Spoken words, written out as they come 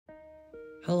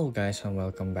Hello guys and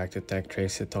welcome back to Tech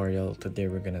Trace tutorial. Today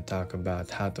we're gonna talk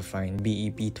about how to find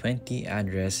BEP-20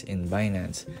 address in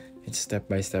Binance. It's a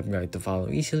step-by-step guide to follow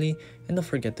easily, and don't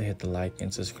forget to hit the like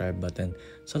and subscribe button.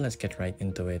 So let's get right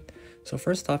into it. So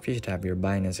first off, you should have your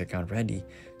Binance account ready.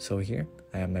 So here,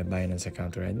 I have my Binance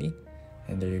account ready,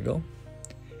 and there you go.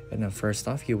 And then first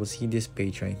off, you will see this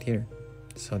page right here.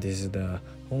 So this is the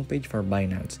homepage for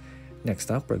Binance.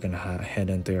 Next up, we're gonna head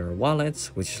into your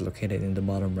wallets, which is located in the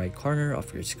bottom right corner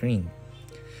of your screen.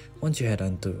 Once you head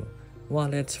onto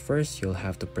wallets, first you'll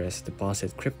have to press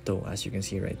deposit crypto, as you can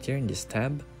see right here in this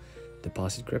tab,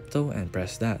 deposit crypto, and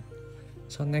press that.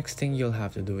 So next thing you'll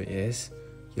have to do is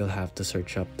you'll have to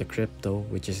search up the crypto,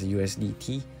 which is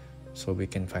USDT, so we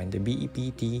can find the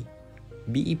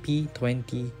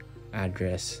BEP-20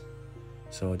 address.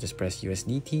 So just press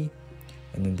USDT,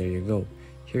 and then there you go.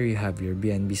 Here you have your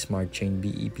BNB Smart Chain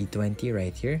BEP-20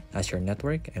 right here as your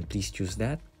network, and please choose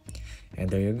that. And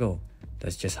there you go.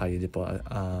 That's just how you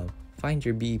find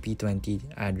your BEP-20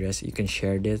 address. You can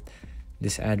share this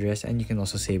address, and you can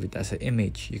also save it as an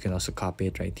image. You can also copy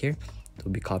it right here. It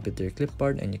will be copied to your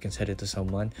clipboard, and you can send it to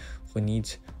someone who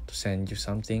needs to send you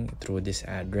something through this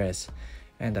address.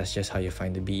 And that's just how you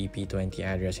find the BEP-20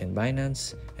 address in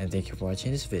Binance. And thank you for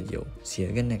watching this video. See you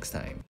again next time.